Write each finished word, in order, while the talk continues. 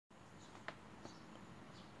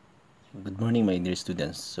Good morning, my dear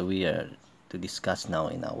students. So we are to discuss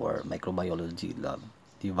now in our microbiology lab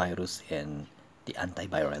the virus and the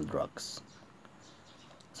antiviral drugs.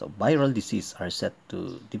 So viral disease are set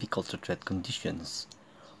to difficult to treat conditions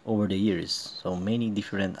over the years. So many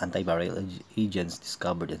different antiviral agents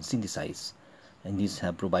discovered and synthesized, and these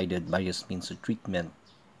have provided various means of treatment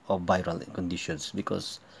of viral conditions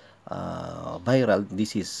because viral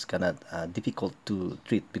disease cannot difficult to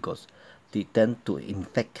treat because they tend to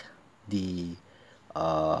infect the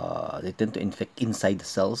they tend to infect inside the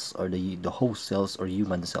cells or the host cells or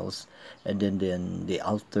human cells, and then they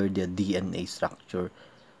alter the DNA structure,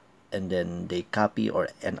 and then they copy or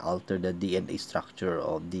and alter the DNA structure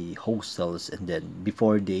of the host cells, and then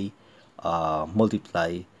before they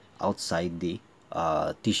multiply outside the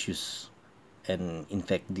tissues and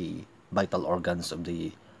infect the vital organs of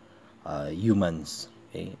the humans,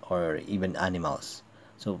 okay, or even animals.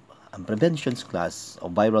 So, ang prevention's class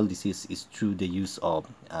of viral disease is through the use of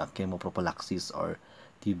chemoprophylaxis or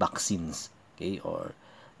the vaccines, okay, or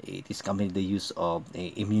it is coming the use of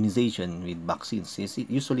immunization with vaccines.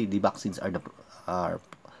 Usually, the vaccines are are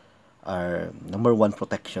are number one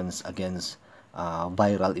protections against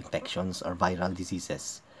viral infections or viral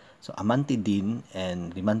diseases. So amantadine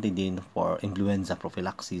and rimantadine for influenza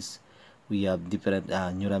prophylaxis. We have different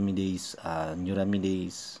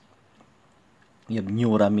we have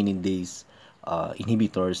neuraminidase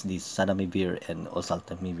inhibitors, these sanamivir and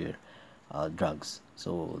oseltamivir drugs.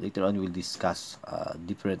 So later on, we'll discuss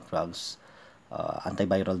different drugs,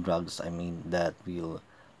 antiviral drugs, I mean, that will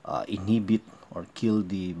inhibit or kill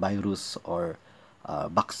the virus, or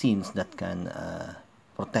vaccines that can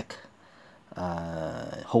protect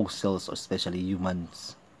host cells, or especially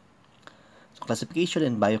humans. So classification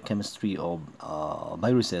and biochemistry of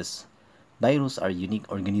viruses. Viruses are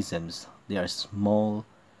unique organisms. They are smallest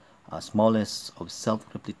of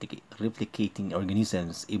self-replicating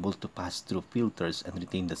organisms able to pass through filters and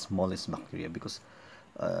retain the smallest bacteria, because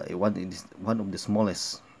one of the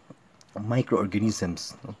smallest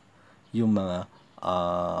microorganisms, no? Yung mga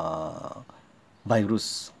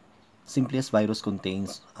virus. Simplest virus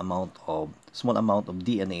contains small amount of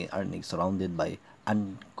DNA and RNA surrounded by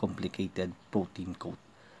uncomplicated protein coat.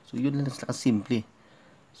 So yun lang sa simple.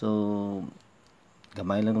 So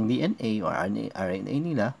gamay lang ng DNA or RNA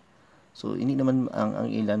nila. So hindi naman ang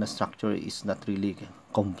ilan na structure is not really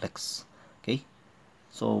complex. Okay?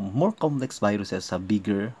 So more complex viruses have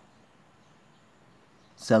bigger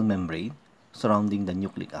cell membrane surrounding the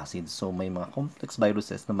nucleic acid. So may mga complex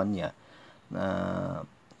viruses naman niya na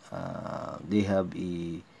they have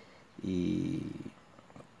a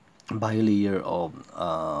bilayer of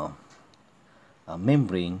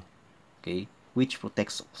membrane, okay, which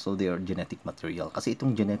protects also their genetic material. Kasi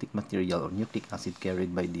itong genetic material or nucleic acid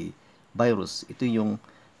carried by the virus, ito yung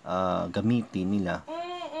gamitin nila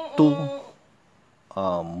to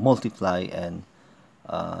multiply and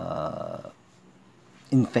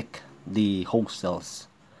infect the host cells.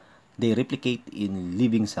 They replicate in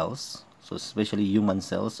living cells, so especially human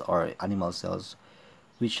cells or animal cells,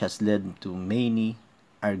 which has led to many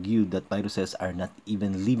argue that viruses are not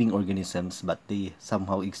even living organisms, but they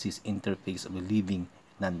somehow exist interface of living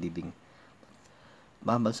and non-living.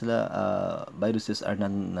 Mahambal sila, viruses are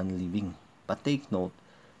non-living. But take note,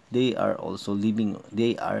 they are also living,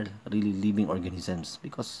 they are really living organisms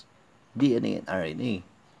because DNA and RNA.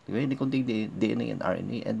 Diba? They contain DNA and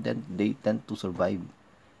RNA, and then they tend to survive.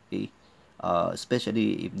 Okay?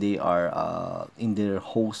 Especially if they are in their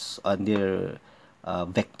host, their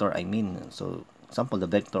vector, I mean. So, example, the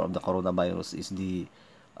vector of the coronavirus is the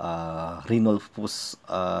Rhinopus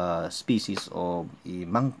species of a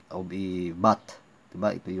bat.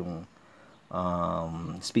 Diba? Ito yung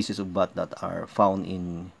species of bat that are found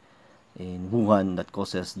in Wuhan that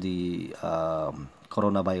causes the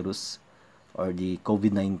coronavirus or the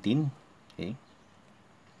COVID-19. Okay?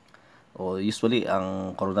 O usually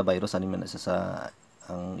ang coronavirus ano man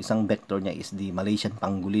ang isang vector niya is the Malaysian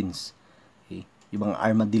pangolins. Okay? Yung mga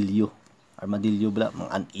armadillo bala,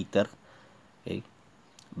 mga anteater. Okay?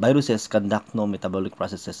 Viruses conduct no metabolic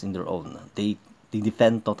processes in their own. They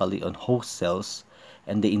depend totally on host cells,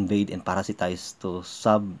 and they invade and parasitize to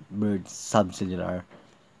subvert subcellular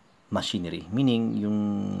machinery, meaning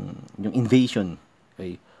yung invasion,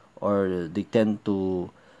 okay, or they tend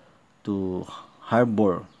to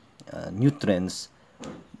harbor nutrients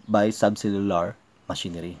by subcellular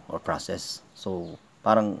machinery or process. So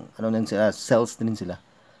parang ano din sila, cells din sila,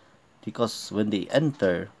 because when they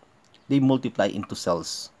enter, they multiply into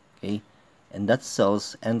cells, okay, and that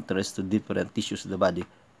cells enters to different tissues of the body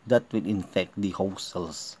that will infect the host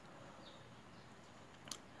cells.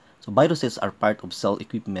 So viruses are part of cell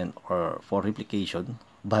equipment or for replication,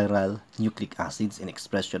 viral nucleic acids, and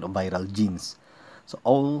expression of viral genes. So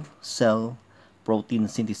all cell protein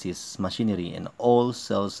synthesis machinery and all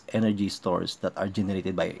cells energy stores that are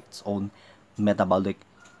generated by its own metabolic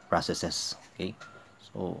processes. Okay?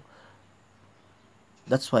 So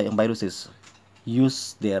that's why ang viruses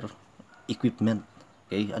use their equipment.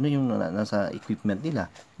 Okay? Ano yung nasa equipment nila?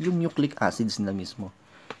 Yung nucleic acids nila mismo.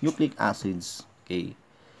 Nucleic acids, okay,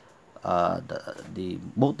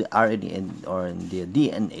 both the RNA and or the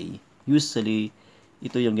DNA, usually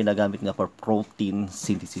ito yung ginagamit nga for protein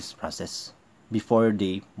synthesis process before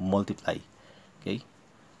they multiply. Okay?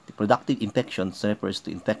 The productive infections refers to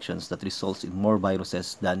infections that results in more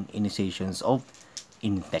viruses than initiations of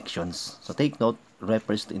infections. So take note,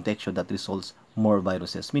 refers to infection that results more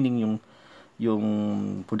viruses, meaning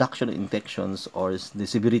yung production of infections or the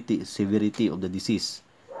severity of the disease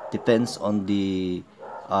depends on the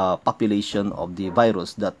population of the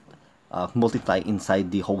virus that multiply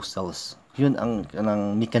inside the host cells. Yun ang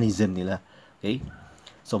mechanism nila. Okay?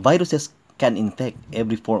 So viruses can infect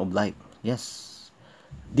every form of life. Yes.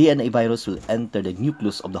 DNA virus will enter the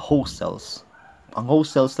nucleus of the host cells. Ang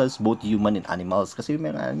host cells both human and animals kasi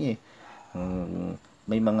may mga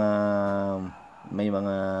may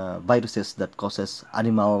mga viruses that causes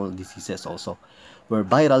animal diseases also, where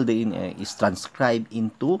viral DNA is transcribed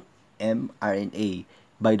into mRNA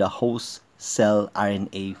by the host cell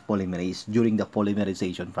RNA polymerase during the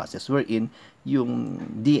polymerization process, wherein yung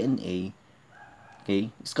DNA, okay,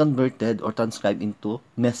 is converted or transcribed into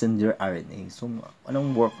messenger RNA. So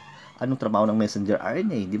anong trabaho ng messenger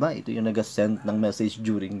RNA, di ba? Ito yung nag-send ng message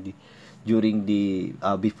during the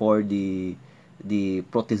before the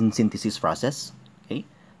protein synthesis process. Okay?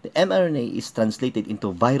 The mRNA is translated into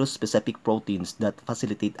virus-specific proteins that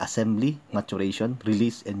facilitate assembly, maturation,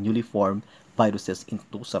 release, and newly formed viruses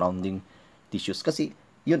into surrounding tissues. Kasi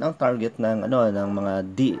yun ang target ng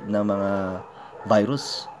mga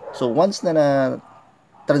virus. So once na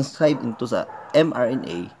transcribe into sa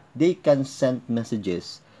mRNA, they can send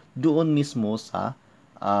messages doon mismo sa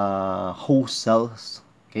host cells.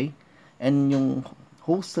 Okay? And yung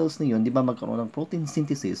host cells na yun, di ba magkaroon ng protein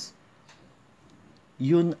synthesis,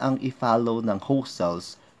 yun ang i-follow ng host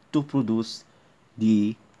cells to produce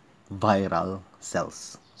the viral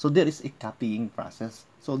cells. So there is a copying process.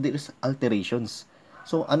 So there is alterations.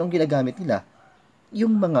 So anong ginagamit nila?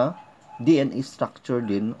 Yung mga DNA structure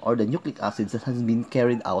din or the nucleic acids that has been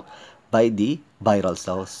carried out by the viral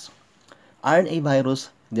cells. RNA virus,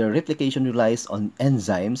 their replication relies on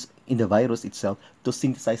enzymes in the virus itself to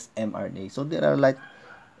synthesize mRNA. So there are like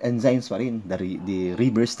enzymes pa rin, the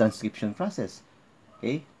reverse transcription process.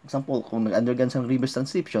 Okay? Example, kung nag-undergo sa reverse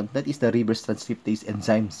transcription, that is the reverse transcriptase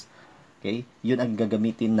enzymes. Okay? Yun ang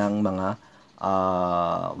gagamitin ng mga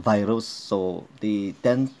virus. So they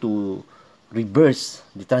tend to reverse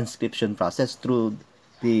the transcription process through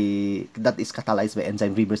that is catalyzed by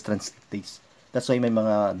enzyme reverse transcriptase. That's why may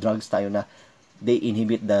mga drugs tayo na they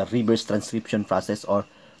inhibit the reverse transcription process or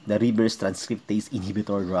the reverse transcriptase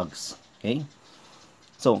inhibitor drugs. Okay?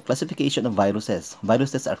 So, classification of viruses.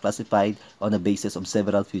 Viruses are classified on the basis of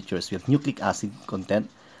several features. We have nucleic acid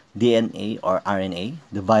content, DNA or RNA,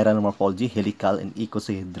 the viral morphology, helical and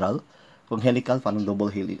icosahedral. Kung helical, parang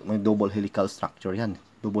may double helical structure yan.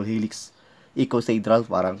 Double helix. Icosahedral,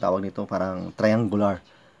 parang tawag nito, parang triangular.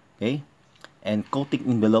 Okay? And coating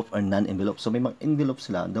envelope or non-envelope. So, may mga envelope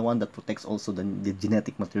sila, the one that protects also the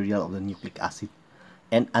genetic material of the nucleic acid.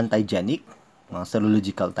 And antigenic,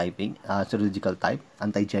 serological type,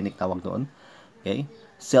 antigenic tawag doon. Okay?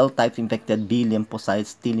 Cell type infected B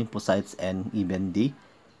lymphocytes, T lymphocytes, and even the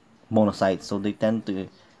monocytes. So they tend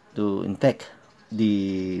to infect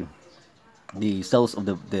the cells of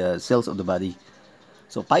the cells of the body.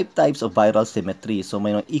 So 5 types of viral symmetry. So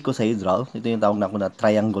may icosahedral, ito yung tawag na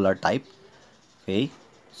triangular type. Okay?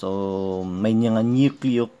 So may nga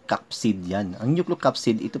nucleocapsid yan. Ang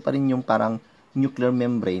nucleocapsid, ito pa rin yung parang nuclear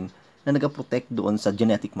membrane na nag-protect doon sa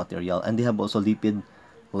genetic material, and they have also lipid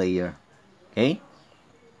layer. Okay?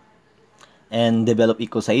 And develop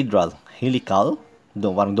icosahedral, helical,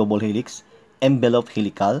 parang double helix, envelope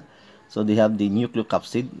helical. So they have the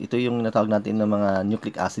nucleocapsid. Ito yung natawag natin ng mga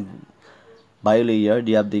nucleic acid bilayer.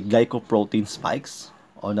 They have the glycoprotein spikes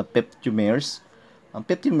or the peptimers. Ang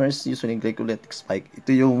peptimers, usually glycolytic spike,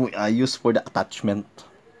 ito yung used for the attachment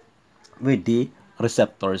with the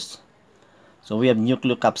receptors. So we have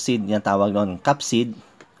nucleocapsid, yan tawag doon. Capsid,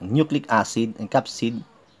 nucleic acid, and capsid.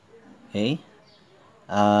 Okay?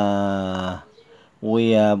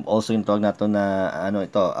 We have also yung tawag nato na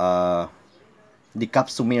the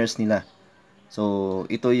capsomers nila. So,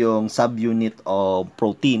 ito yung subunit of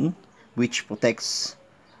protein which protects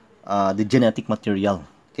the genetic material,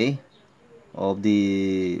 okay, of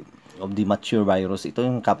the mature virus. Ito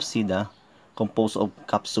yung capsid, composed of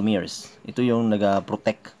capsomeres. Ito yung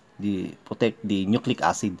protect the nucleic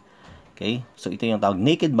acid. Okay? So ito yung tawag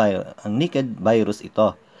naked virus. Ang naked virus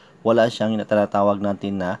ito, wala siyang tinatawag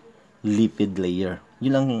natin na lipid layer.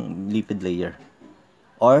 Yun lang yung lipid layer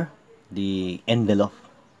or the envelope.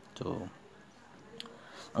 So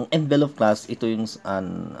ang envelope class, ito yung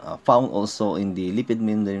found also in the lipid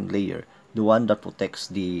membrane layer, the one that protects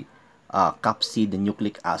the capsid, the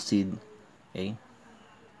nucleic acid. Okay?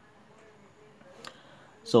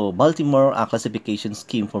 So, Baltimore classification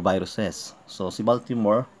scheme for viruses. So, si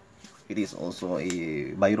Baltimore, it is also a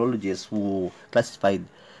virologist who classified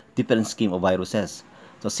different scheme of viruses.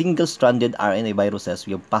 So, single-stranded RNA viruses,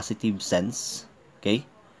 we have positive sense. Okay?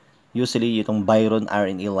 Usually, itong Byron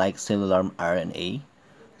RNA-like cellular RNA.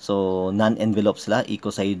 So, non-envelope sila,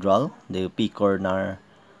 icosahedral, the picorna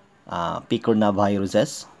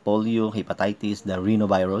viruses, polio, hepatitis, the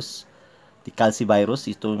rhinovirus, the calcivirus,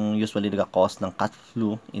 itong usually nagka-cause ng cat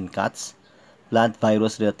flu in cats, plant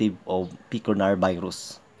virus relative of picornar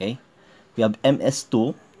virus. Okay? We have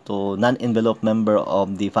MS2, so non-envelope member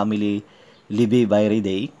of the family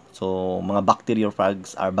Libbiviridae. So, mga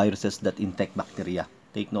bacteriophages are viruses that infect bacteria.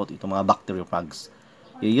 Take note, itong mga bacteriophages.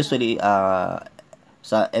 Usually,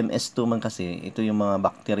 sa MS2 man kasi, ito yung mga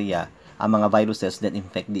bacteria, ang mga viruses that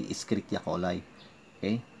infect the Escherichia coli.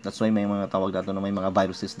 Okay? That's why may mga tawag nato na may mga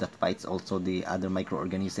viruses that fights also the other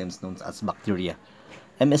microorganisms known as bacteria.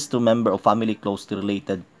 MS2 member of family closely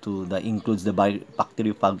related to the includes the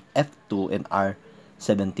bacteriophage F2 and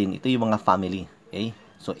R17. Ito yung mga family. Okay?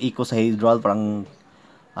 So, icosahedral, parang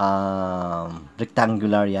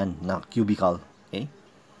rectangular yan na cubical. Okay?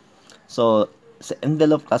 So, sa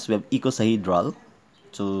envelope class, we have icosahedral.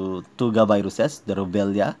 So, Tuga viruses, the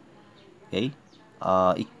Rubella. Okay?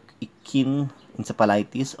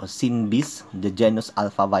 Encephalitis or Sinbis, the genus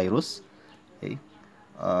Alpha virus. Okay?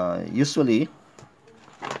 Usually,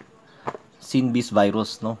 Sinbis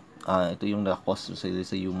virus, no? Ito yung nakakos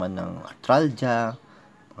sa human ng arthralgia,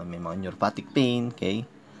 may mga neuropathic pain, okay?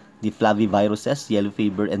 The flaviviruses, yellow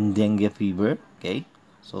fever and dengue fever, okay?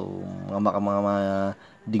 So, mga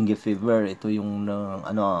dengue fever, ito yung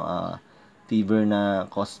fever na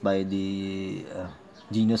caused by the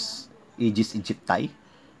genus Aedes aegypti,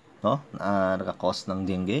 no? Naka-cause ng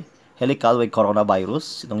dengue. Helical with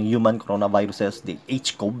coronavirus, itong human coronaviruses, the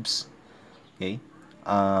HCOVs, okay?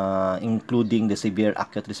 Including the severe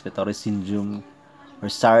acute respiratory syndrome or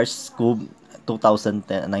SARS-CoV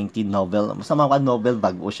 2019 novel. Masama ka novel,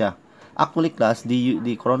 bago siya. Actually, class,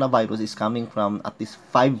 the coronavirus is coming from at least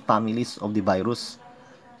 5 families of the virus.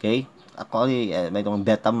 Okay? Actually, may itong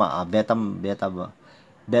beta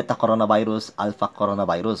coronavirus, alpha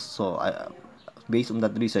coronavirus. So, based on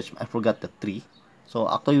that research, I forgot the 3. So,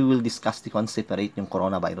 actually, we will discuss the one separate yung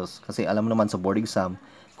coronavirus. Kasi alam naman sa board exam,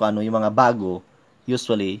 kung ano yung mga bago,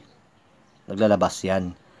 usually, naglalabas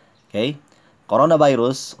yan. Okay?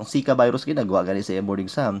 Coronavirus, ang Zika virus, ginagawa ganit sa board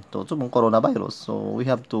exam. So, mong coronavirus. So, we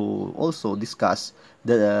have to also discuss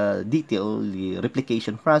the detail, the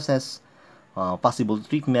replication process, possible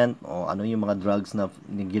treatment, o ano yung mga drugs na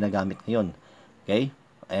ginagamit ngayon. Okay?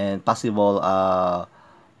 And possible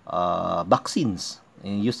vaccines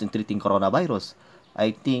used in treating coronavirus.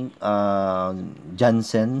 I think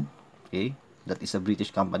Janssen, okay, that is a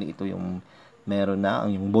British company, ito yung meron na,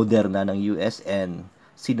 yung Moderna ng US and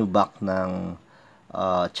Sinovac ng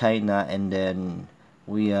China, and then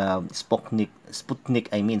we have Sputnik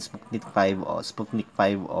 5 o Sputnik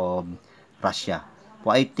 5 of Russia.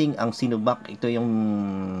 So I think ang Sinovac, ito yung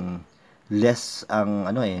less ang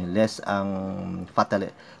fatal,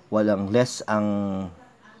 less ang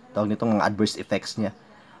tawag nitong mga adverse effects niya.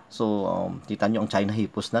 So kita nyo ang China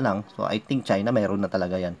hipos na lang. So I think China mayroon na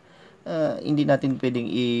talaga yan. Hindi natin pwedeng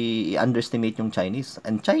i-underestimate yung Chinese.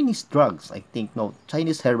 And Chinese drugs, I think,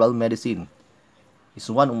 Chinese herbal medicine is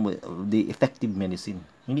one of the effective medicine.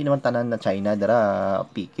 Hindi naman tanan na China dara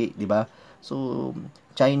piki, di ba? So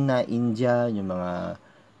China, India, yung mga,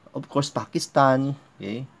 of course, Pakistan,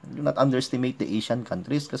 okay? Do not underestimate the Asian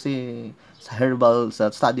countries kasi sa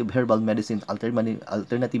study of herbal medicine,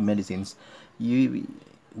 alternative medicines, di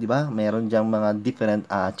ba? Meron diyang mga different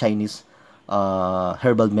Chinese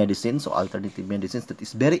herbal medicines o alternative medicines that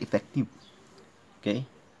is very effective. Okay?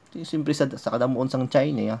 Siyempre sa kadamuon sang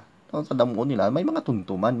China, sa damuon nila, may mga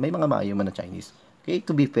tuntuman, may mga maayaman na Chinese. Okay?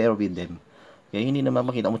 To be fair with them. Okay? Hindi naman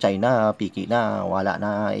makita mo China, piki na, wala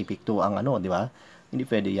na, epekto ang di ba? Hindi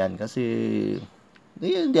pwede yan kasi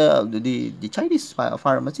The Chinese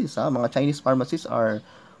pharmacists, mga Chinese pharmacists are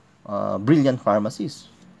brilliant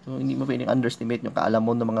pharmacists. So, hindi mo pwedeng underestimate yung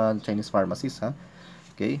kaalamon ng mga Chinese pharmacists, ha?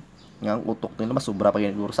 Okay? Nga ang utok nila, mas sobra pa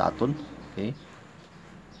yan siguro sa aton. Okay?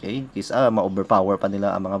 Okay? Kisa ma-overpower pa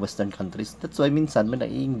nila ang mga Western countries. That's why minsan may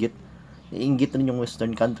naiinggit rin yung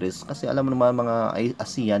Western countries kasi alam mo naman mga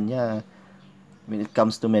ASEAN niya when it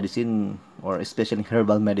comes to medicine or especially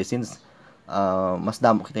herbal medicines, mas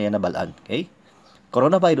damo kita yan nabalaan. Okay?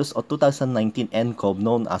 Coronavirus o 2019 nCoV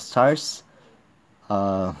known as SARS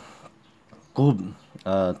uh,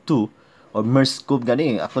 CoV-2 or MERS-CoV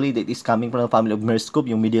gani. Actually, that is coming from the family of MERS-CoV,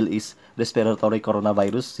 yung Middle East Respiratory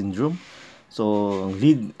Coronavirus Syndrome. So,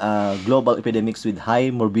 lead global epidemics with high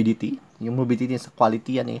morbidity. Yung morbidity sa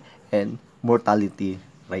quality yan and mortality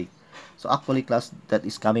rate. So, actually, class, that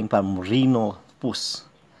is coming from Rhinopus,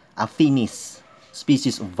 a Finnish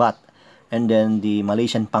species of bat, and then the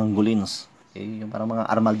Malaysian pangolins. Okay, yung parang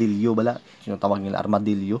mga armadillo bala, yung tawag nila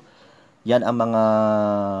armadillo. Yan ang mga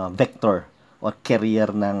vector or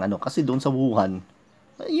carrier ng ano kasi doon sa Wuhan,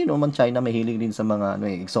 man China mahilig din sa mga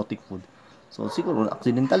exotic food. So siguro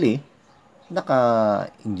accidentally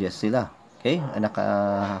naka-ingest sila. Okay?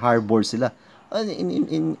 Naka-harbor sila.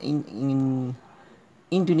 In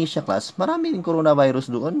Indonesia class, marami din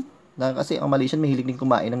coronavirus doon. Kasi ang Malaysian mahilig din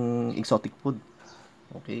kumain ng exotic food.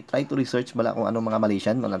 Okay, try to research bala kung ano mga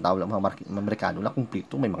Malaysian, mga tao lang mga Amerikano na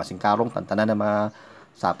kumpleto, may mga singkarong, tantanan na mga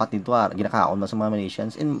sapat nito ginakaon man sa mga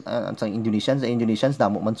Malaysians and sa Indonesians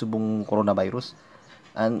damo man subong coronavirus.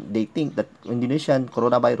 And they think that Indonesian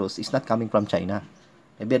coronavirus is not coming from China.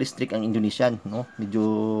 Very strict ang Indonesian, no? Medyo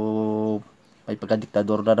may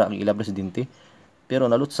pagka-diktador na ang ilang presidente.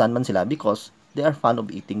 Pero nalutsan man sila because they are fond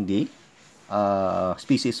of eating the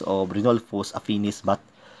species of Rhinopus affinis bat.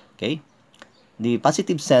 Okay? The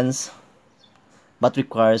positive sense but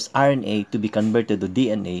requires RNA to be converted to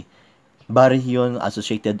DNA,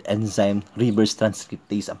 baryon-associated enzyme reverse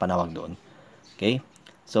transcriptase ang panawag doon. Okay?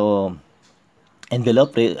 So,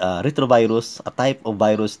 envelope retrovirus, a type of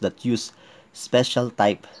virus that use special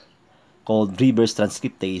type called reverse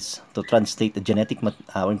transcriptase to translate the genetic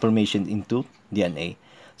information into DNA.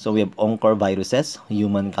 So, we have oncoviruses,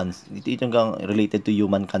 human cancer. Ito yung related to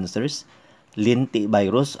human cancers.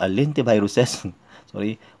 Lentiviruses,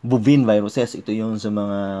 sorry, bovine viruses. Ito yung sa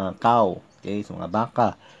mga cow, okay, sa mga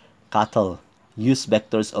baka, cattle. Use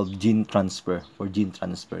vectors of gene transfer for gene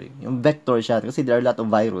transfer. Yung vector siya, kasi there are a lot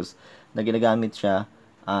of virus na ginagamit siya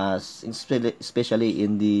especially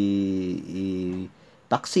in the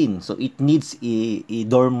vaccine. So, it needs a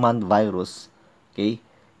dormant virus, okay,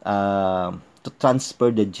 to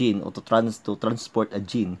transfer the gene or to transport a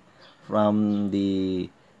gene from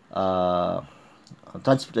the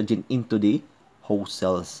transport the gene into the host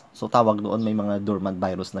cells. So, tawag doon may mga dormant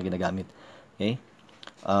virus na ginagamit. Okay?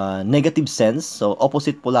 Negative sense, so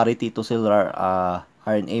opposite polarity to cellular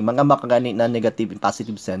RNA. Mga makagani na negative and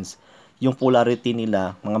positive sense, yung polarity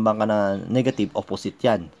nila, mga baka na negative, opposite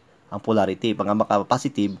yan. Ang polarity. Mga maka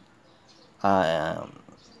positive,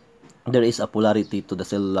 there is a polarity to the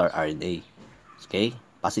cellular RNA. Okay?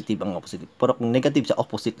 Positive ang opposite. Pero kung negative sa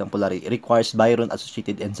opposite ng polarity, it requires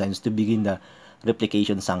baryron-associated enzymes to begin the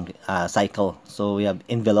replication cycle. So, we have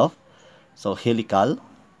envelope, so helical,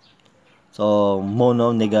 so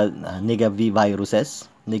mononegaviruses,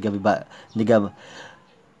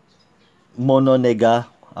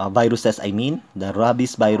 mononegaviruses, I mean, the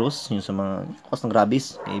rabies virus, yung sa mga cause ng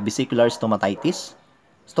rabies, okay, vesicular stomatitis,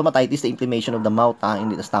 the inflammation of the mouth,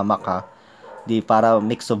 in the stomach, the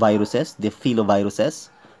paramyxoviruses, the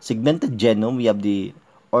filoviruses, segmented genome, we have the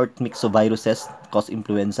orthomyxoviruses, cause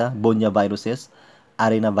influenza, Bonia viruses,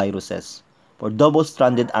 arenaviruses. For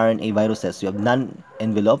double-stranded RNA viruses, we have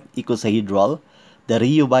non-enveloped, icosahedral, the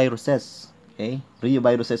reoviruses. Okay?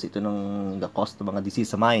 Reoviruses, ito nung the cause ng mga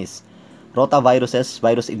disease sa mice. Rotaviruses,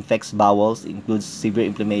 virus infects bowels, includes severe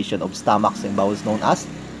inflammation of stomachs and bowels known as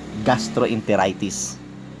gastroenteritis.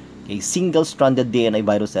 Okay, single-stranded DNA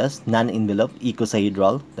viruses, non-enveloped,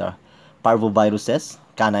 icosahedral, the parvoviruses,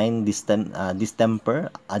 canine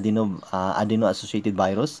distemper, adeno-associated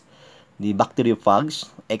virus, the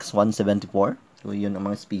bacteriophages, X174, so yun ang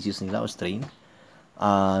mga species nila o strain.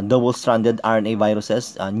 Double-stranded RNA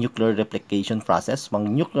viruses, nuclear replication process,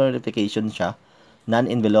 mga nuclear replication siya,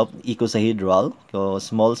 non-enveloped, icosahedral, so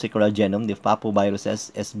small circular genome, the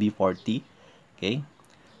papoviruses, SB40, okay.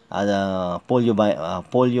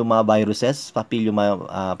 Polyomaviruses,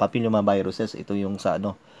 papillomaviruses, ito yung sa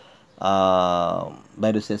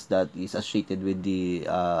viruses that is associated with the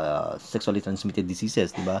sexually transmitted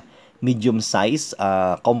diseases, di ba? Medium size,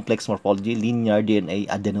 complex morphology, linear DNA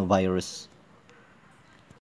adenovirus.